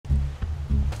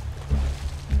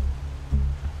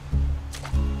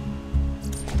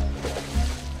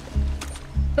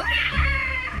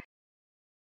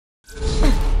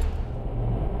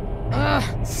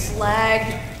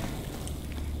Slag.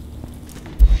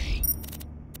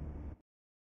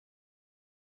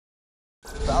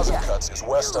 1,000 Cuts is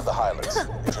west of the Highlands.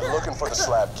 If you're looking for the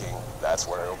Slab King, that's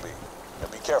where he'll be.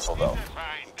 And be careful, though.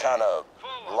 He kinda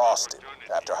lost it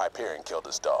after Hyperion killed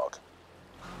his dog.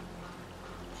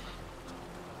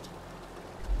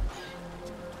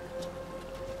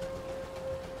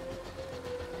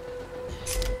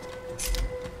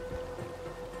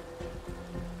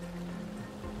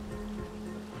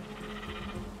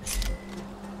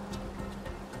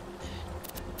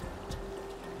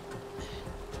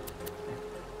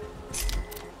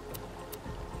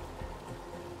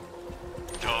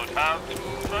 Don't have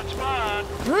too much fun.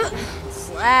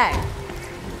 Slag.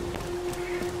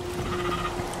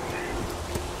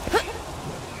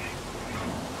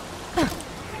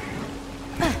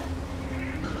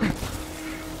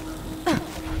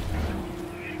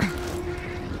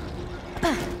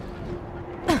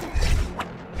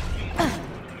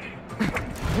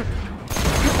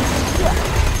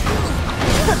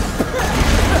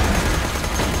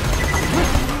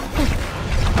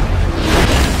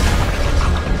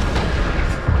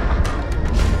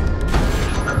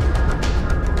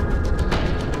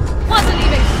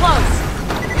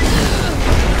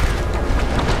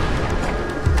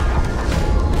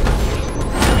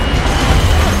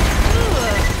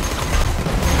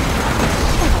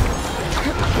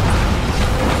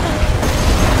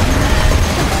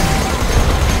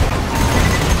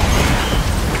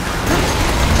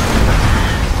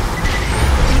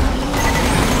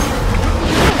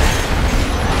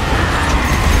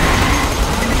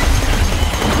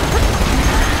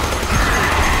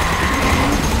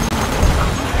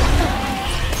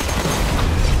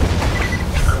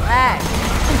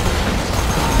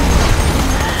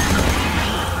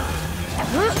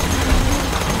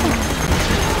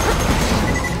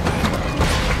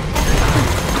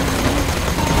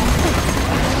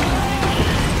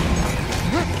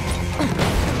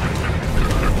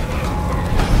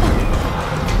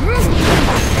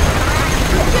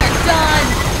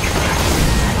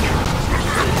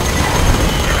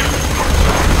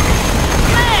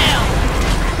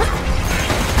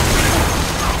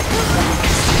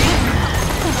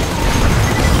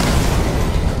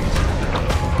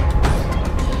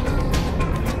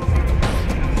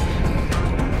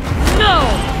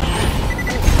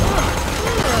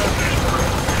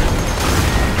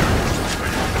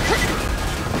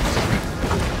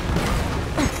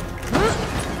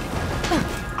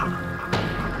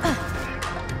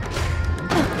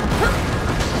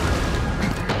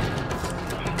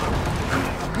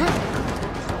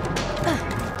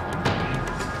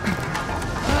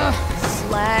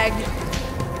 Slag.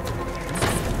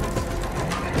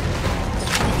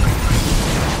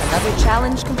 Another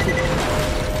challenge completed.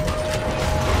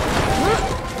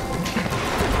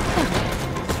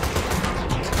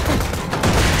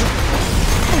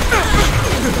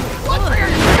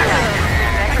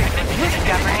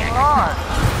 Governing laws.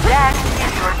 That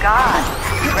is your god.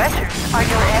 Treasures are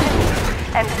your enemies,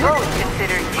 and both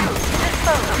consider you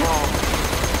disposable.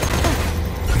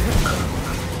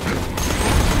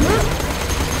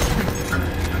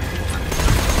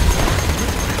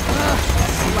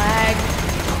 Slag.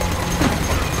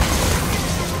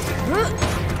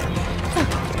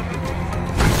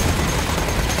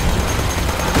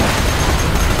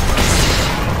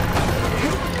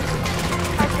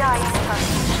 A dying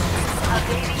person. A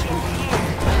baby in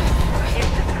tears. If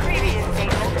the previous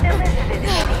statement elicited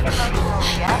any emotional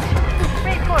reaction,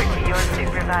 report to your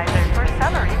supervisor for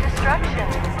summary destruction.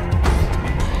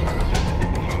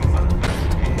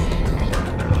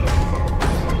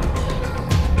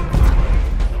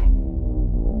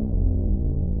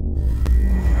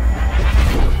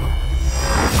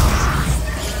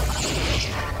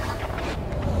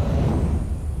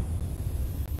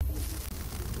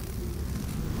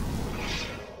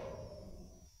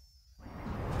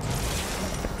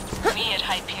 We at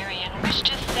Hyperion wish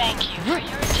to thank you for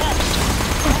your attempts to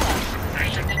control us. We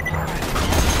have ignored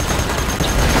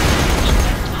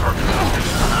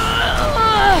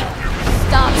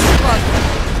Stop struggling.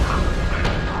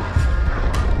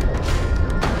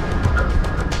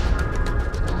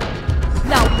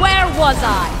 Now where was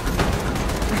I?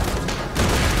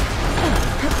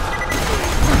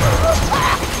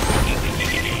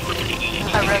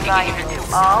 A reminder to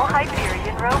all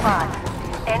Hyperion robots.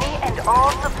 Any and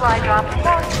all supply drops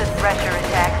post the Thresher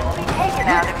attacks will be taken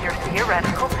out of your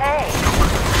theoretical pay.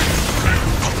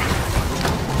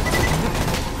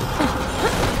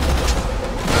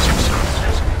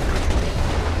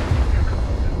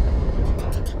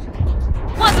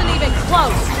 Wasn't even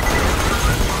close.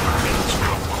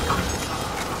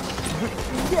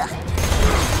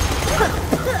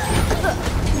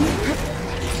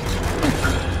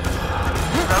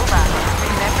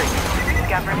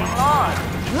 governing laws.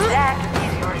 Zack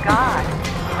is your god.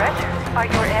 Pressures are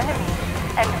your enemies,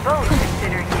 and both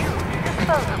consider you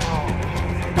disposable.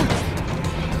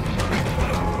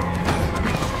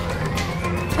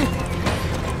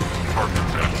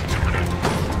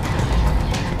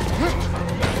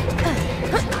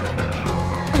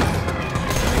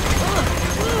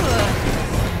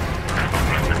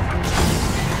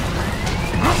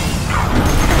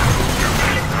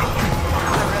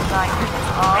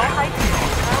 All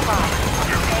Hyperion robots,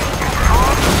 any and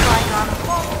all relying on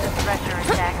false pressure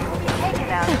attacks will be taken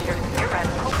out of your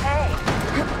theoretical pay.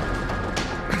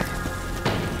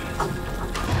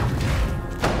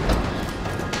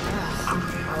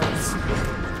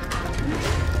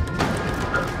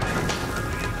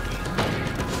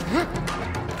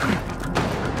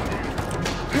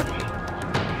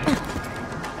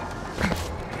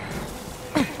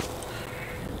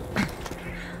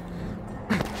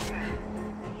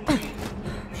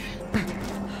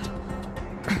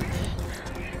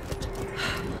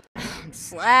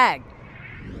 Slag.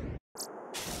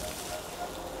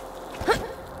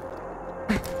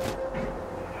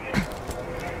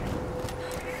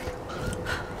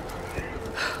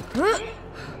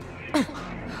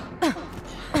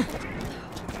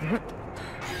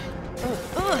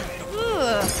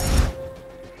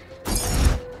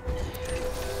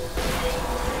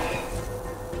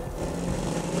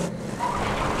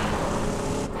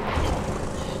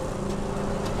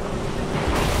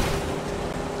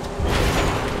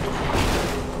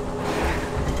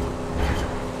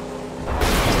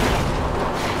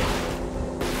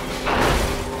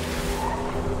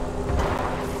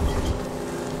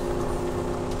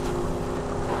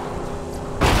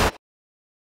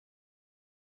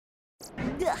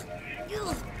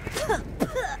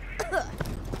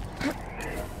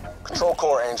 Control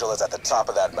Core Angel is at the top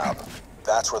of that mountain.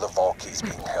 That's where the vault key's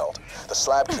being held. The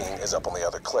Slab King is up on the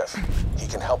other cliff. He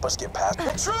can help us get past...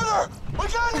 Intruder! We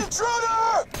got an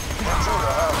intruder!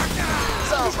 Intruder, huh?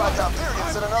 Sounds like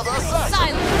Hyperion's in another assignment.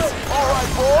 Silence! All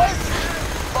right, boys.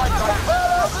 Fight like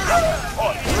badasses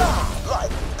or die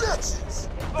like bitches.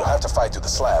 You'll have to fight through the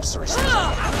slabs to reach the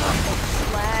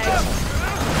Slag.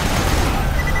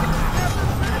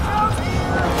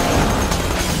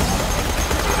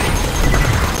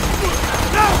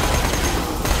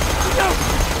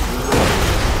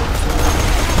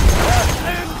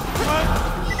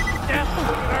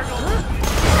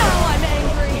 Now I'm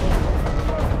angry.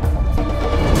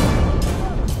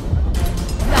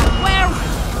 Now where?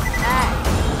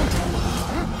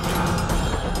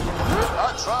 I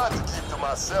tried to keep to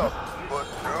myself, but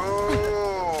no.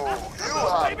 You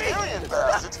Hyperion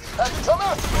bastards had to come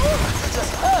after me. You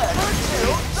just had to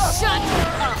kill Dusty. Shut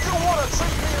up. You want to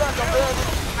treat me like a bandit?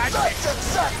 That's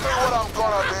exactly what I'm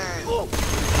gonna be.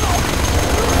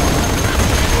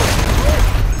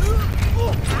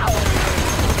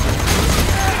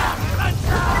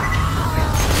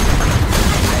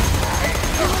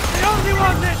 The only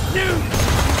one that knew!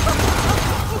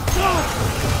 No!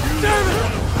 Damn it!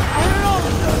 I heard all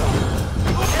the stuff!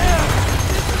 Yeah!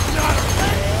 This is not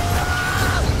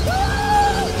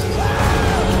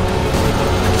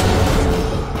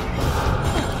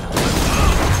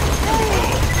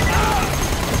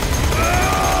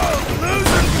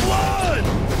losing blood!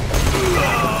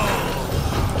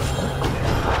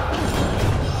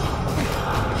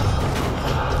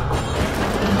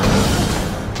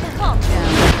 Calm down.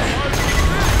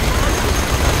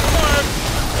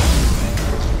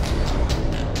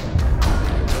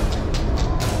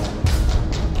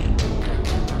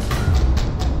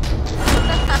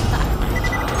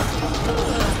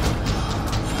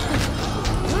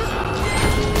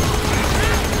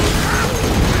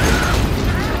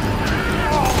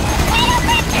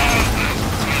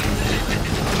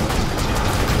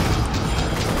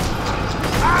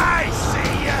 I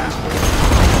see ya!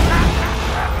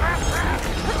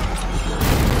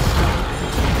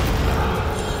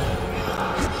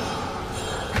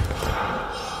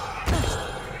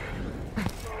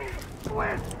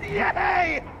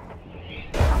 Yay!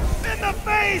 In the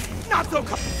face! Not so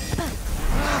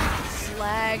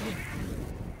Slag.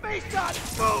 face shot!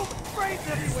 Boom! Brains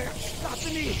everywhere! Not the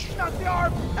knee, not the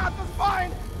arm, not the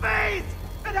spine! Face!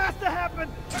 It has to happen!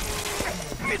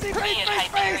 Easy, face!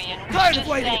 Time is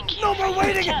waiting! No more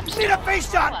waiting! Need a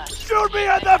face shot! Shoot me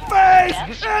in the face! In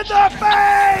the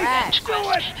face! Do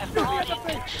it! Have Shoot me in brought the in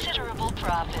face! considerable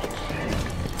profits.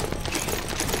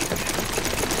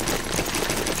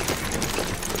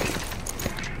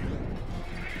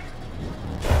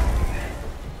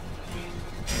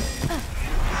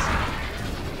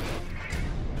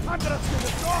 I'm gonna see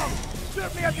this wrong!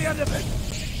 Shoot me at the end of it!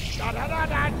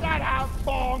 That house,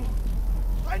 bong!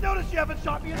 I noticed you haven't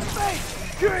shot me in the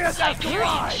face! Curious as to Hyperion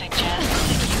why! suggests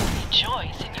that you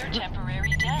rejoice in your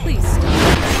temporary death. Please stop.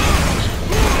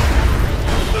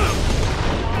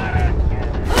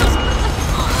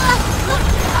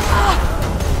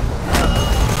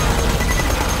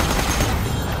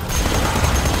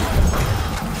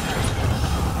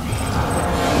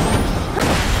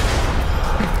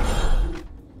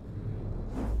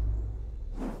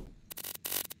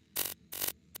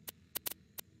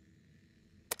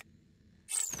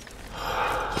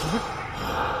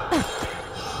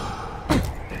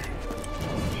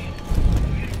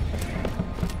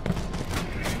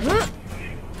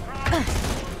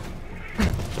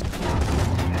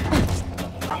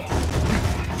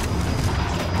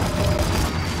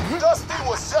 Dusty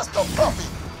was just a puppy.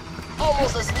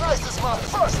 Almost as nice as my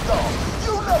first dog.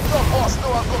 You let your boss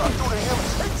know I'm gonna do to him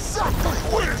exactly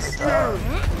what he did to her.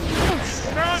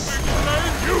 That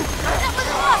was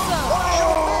awesome! What do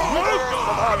you mean, man,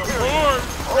 from Hyperion?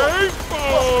 Must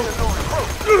be a new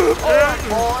recruit. All right,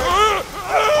 boys.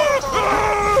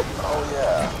 Oh,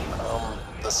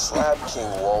 yeah. The Slab King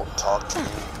won't talk to you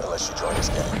unless you join his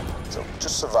gang. So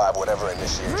just survive whatever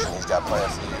initiation he's got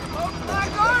planned for you. Open my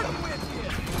garden with you!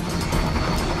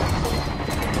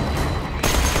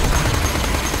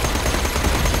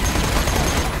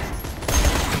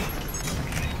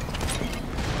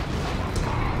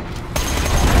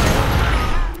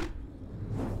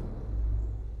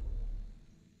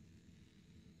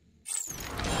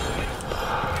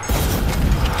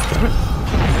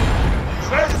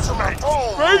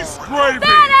 Space gravy!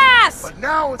 Badass! But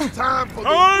now it's time for the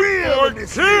Time real for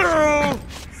initiation! kill!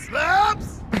 Slabs?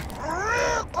 Punch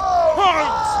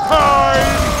time!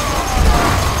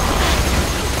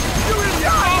 You in the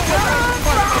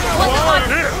One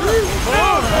hit!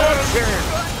 One hit!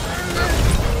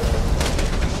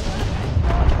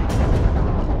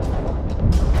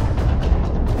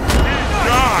 He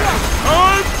died!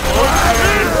 Time for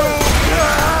kill!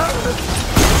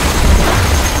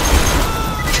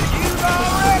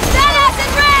 That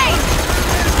acid rain!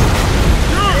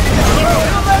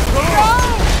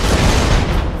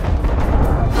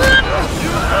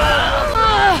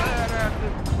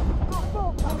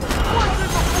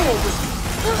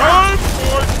 Time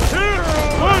for kill!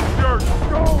 Put your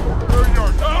shoulder to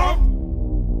your thumb!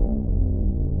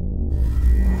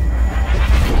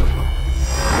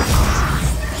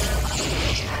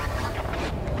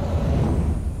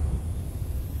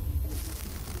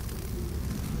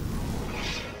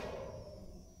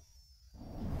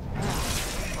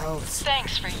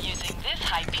 Thanks for using this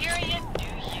Hyperion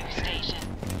New You station.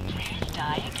 Please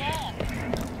die again.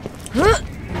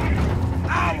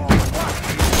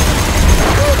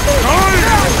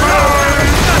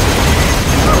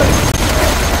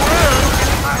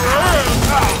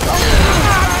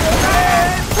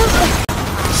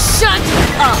 Shut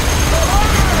up!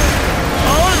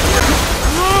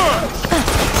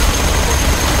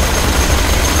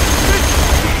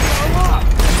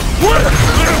 What is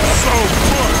this so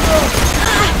much?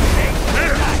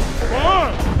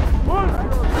 What?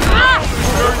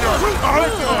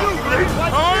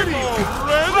 Already?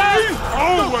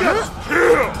 Always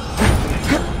kill!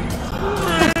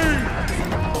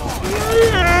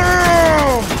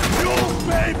 You'll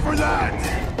pay for that!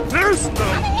 This the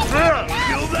best!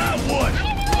 Kill that one!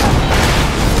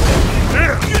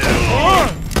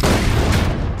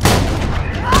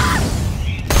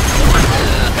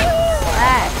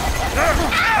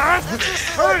 This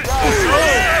one!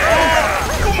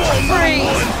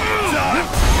 Freeze!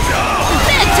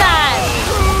 Bedtime!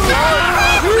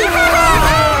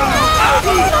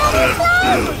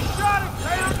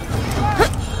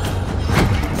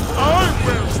 I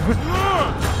will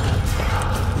run!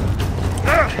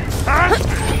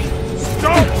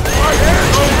 Stop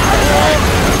fighting!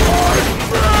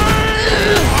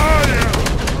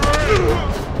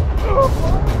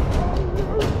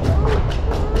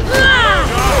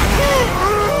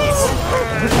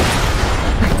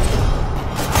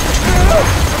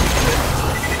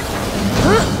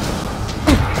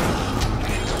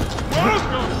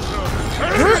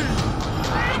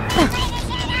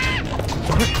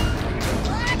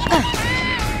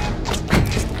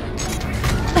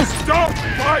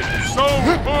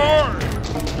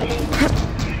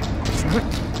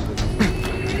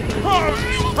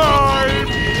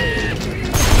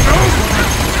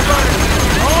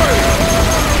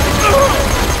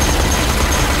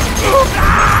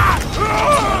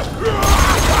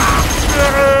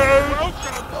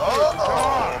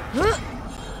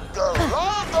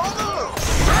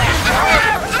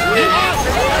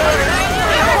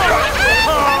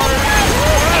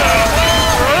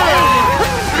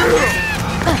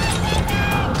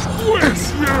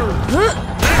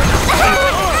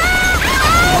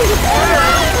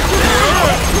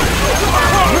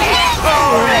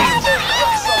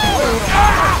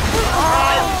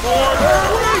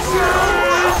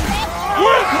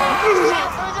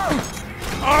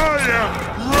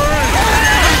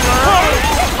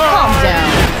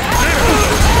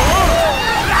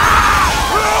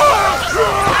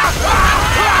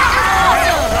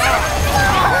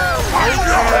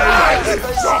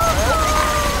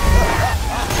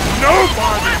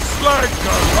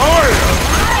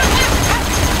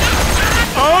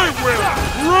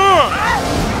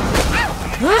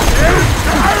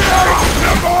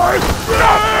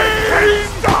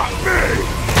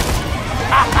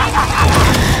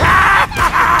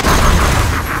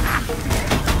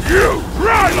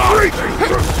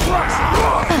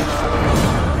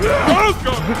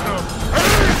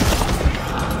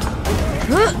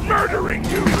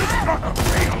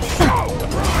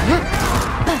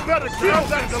 Better kill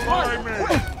that July man!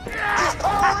 He's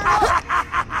powering up!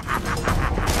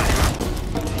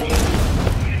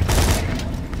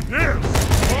 Yes!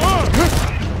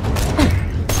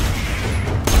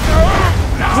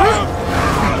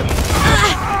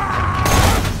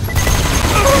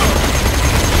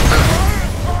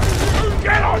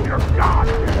 Get on your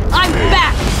goddamn! I'm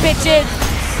back, bitches!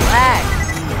 Slag.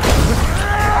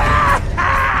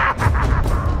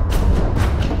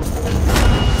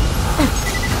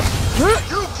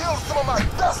 You killed some of my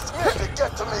best men to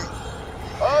get to me.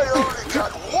 I only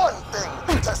got one thing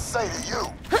to say to you.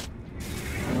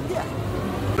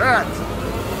 That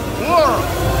was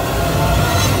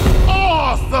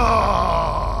awesome!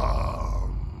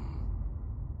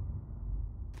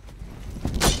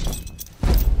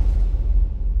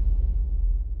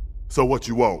 So what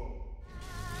you want?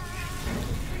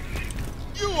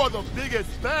 You are the biggest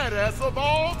badass of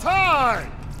all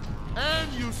time!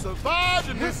 And you survived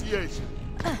initiation.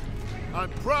 I'm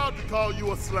proud to call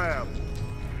you a slab.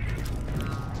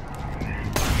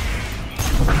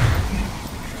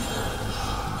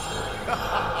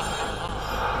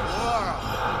 Wow,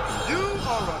 you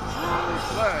are a true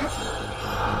slab.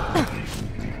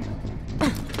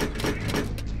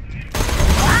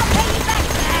 I'll pay you back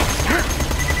for that!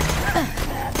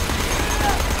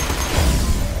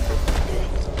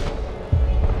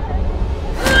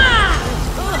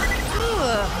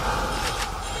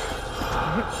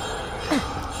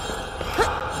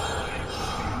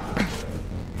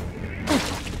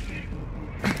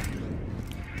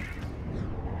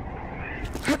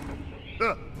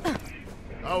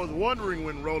 I was wondering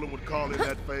when Roland would call in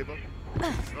that favor.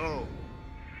 So,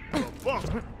 a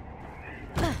bunker.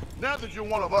 Now that you're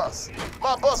one of us,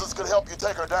 My buzzers could help you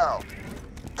take her down.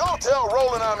 Go tell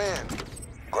Roland I'm in.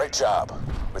 Great job.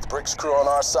 With Brick's crew on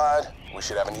our side, we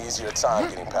should have an easier time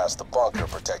getting past the bunker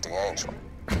protecting Angel.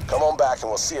 Come on back and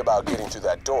we'll see about getting through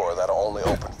that door that'll only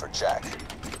open for Jack.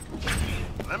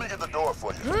 Let me get the door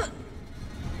for you.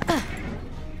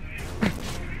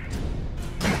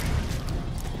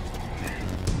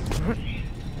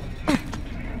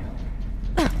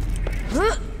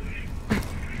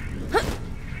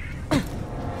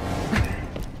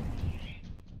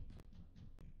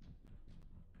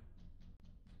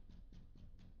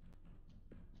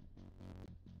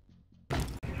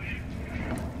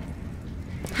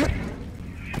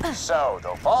 So,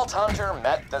 the Vault Hunter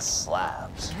met the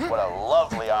Slabs. What a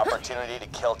lovely opportunity to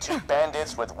kill two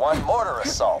bandits with one mortar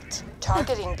assault.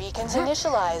 Targeting beacons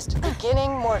initialized.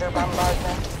 Beginning mortar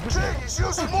bombardment. Gee, he's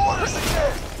using mortars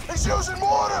again! He's using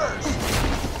mortars!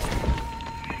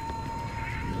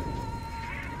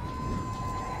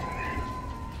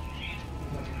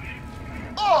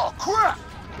 oh crap!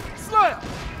 Slab!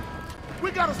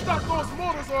 We gotta stop those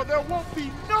mortars or there won't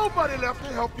be nobody left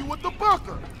to help you with the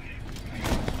bunker.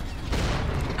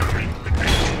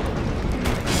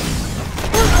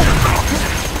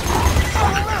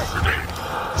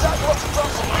 Jack wants to drop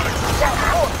some mortars in top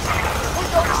corners. If we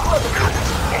don't destroy the buildings,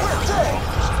 we're dead!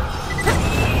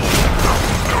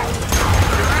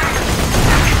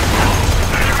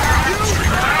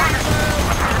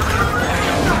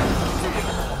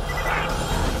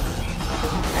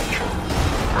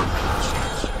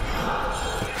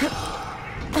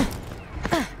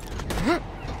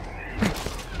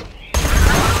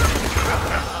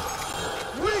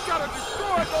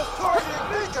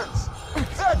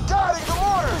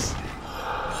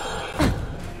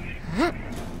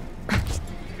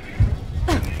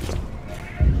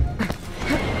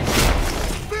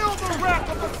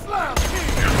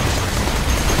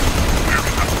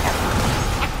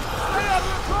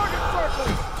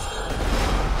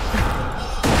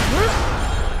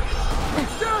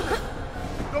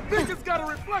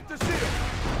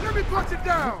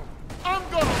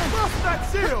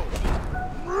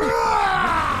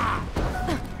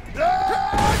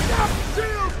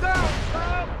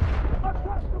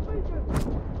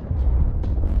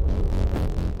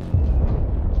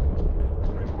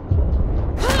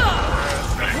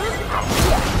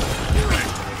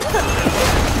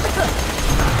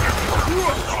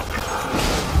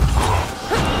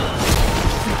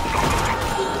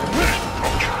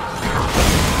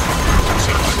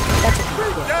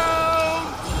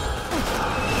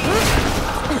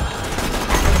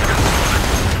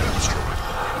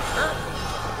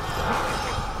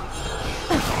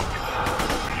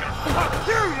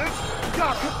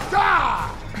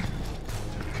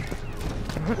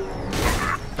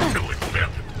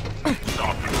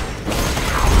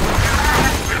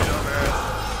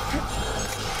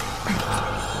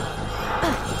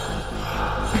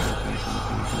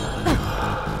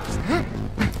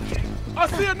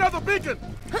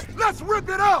 rip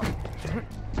it up!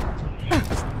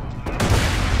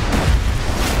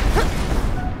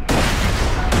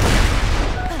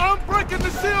 I'm breaking the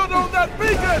shield on that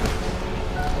beacon!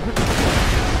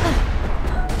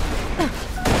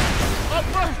 I'm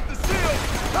busting the shield!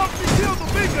 Help me kill the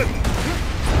beacon!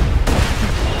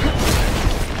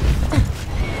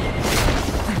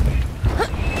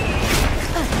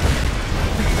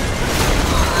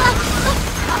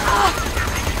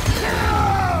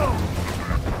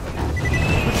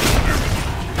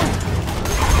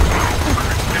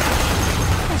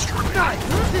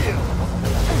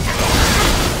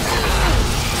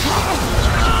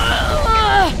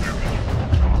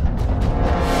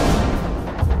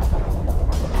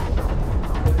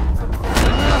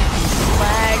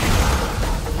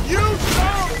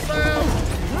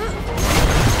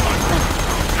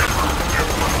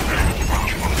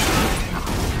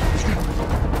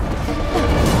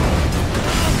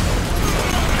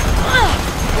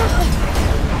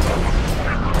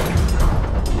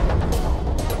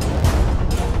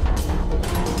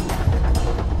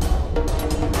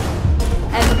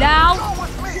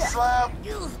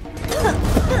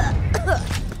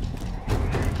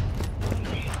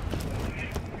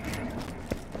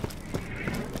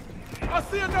 I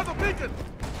see another beacon!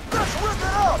 Let's rip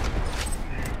it up!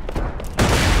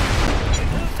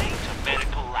 Need a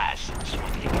medical license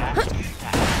when you got this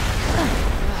time.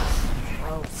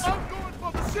 I'm going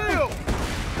for the shield!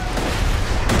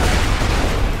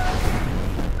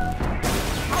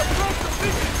 I broke the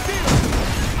beacon shield!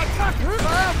 Attack it,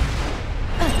 Slab!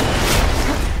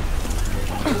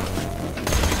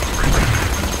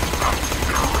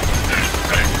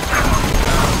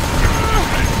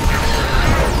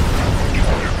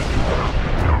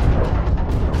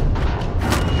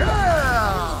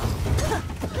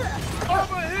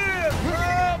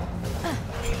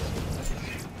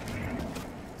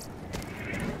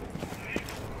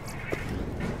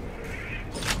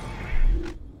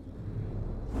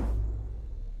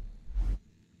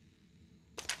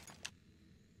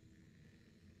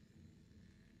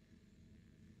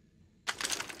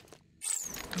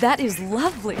 That is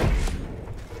lovely.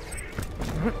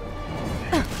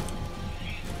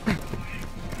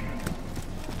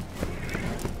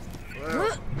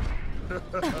 Well,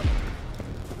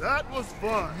 that was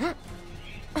fun.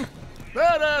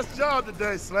 Badass job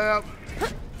today, Slab.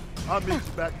 I'll meet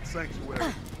you back in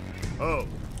Sanctuary. Oh,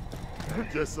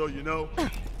 just so you know,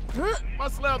 my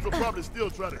Slabs will probably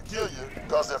still try to kill you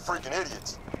because they're freaking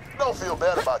idiots. Don't feel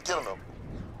bad about killing them.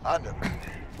 I never.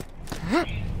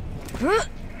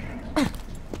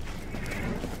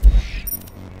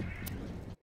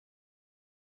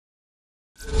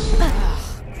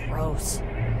 Gross.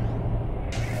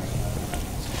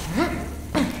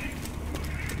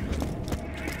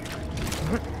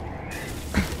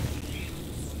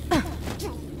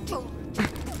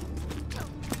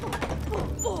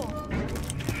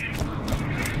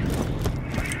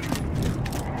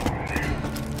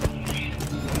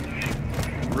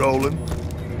 Rolling.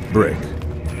 Brick.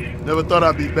 Never thought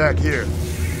I'd be back here.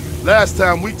 Last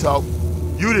time we talked,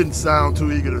 you didn't sound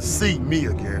too eager to see me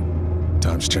again.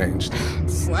 Times changed.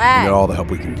 Slag. We got all the help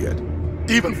we can get.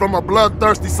 Even from a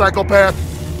bloodthirsty psychopath?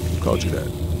 Who called you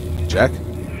that? Jack?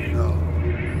 No.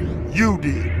 You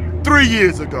did. 3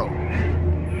 years ago.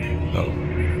 Oh.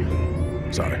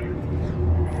 Sorry.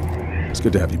 It's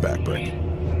good to have you back, Brick.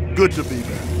 Good to be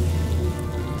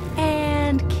back.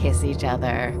 And kiss each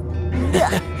other.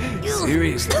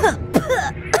 Seriously?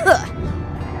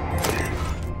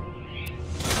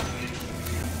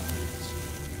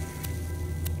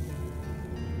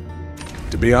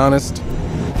 To be honest,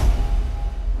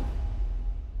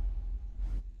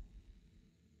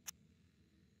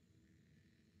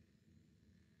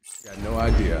 got no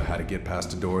idea how to get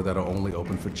past a door that'll only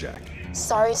open for Jack.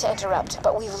 Sorry to interrupt,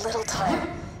 but we've little time.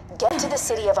 Get to the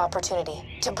City of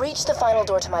Opportunity. To breach the final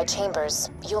door to my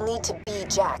chambers, you'll need to be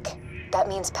Jack. That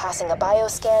means passing a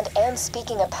bioscan and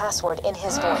speaking a password in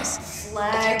his voice.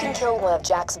 If you can kill one of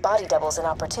Jack's body doubles in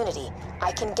Opportunity,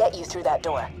 I can get you through that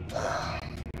door.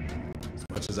 As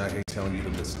much as I hate telling you to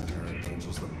listen to her,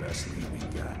 Angel's the best lead we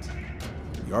got.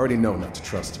 You already know not to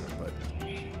trust her, but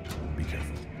be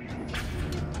careful.